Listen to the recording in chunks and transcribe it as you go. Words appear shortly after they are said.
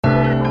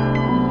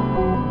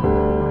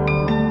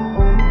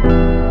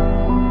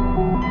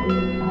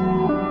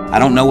I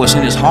don't know what's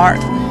in his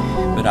heart,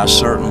 but I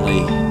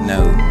certainly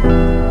know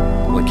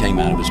what came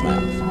out of his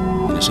mouth,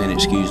 and it's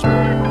inexcusable,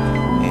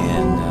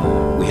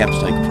 and we have to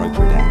take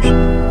appropriate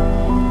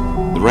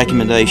action. The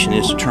recommendation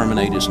is to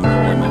terminate his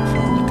employment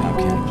from the Cobb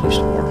County Police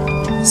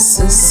Department.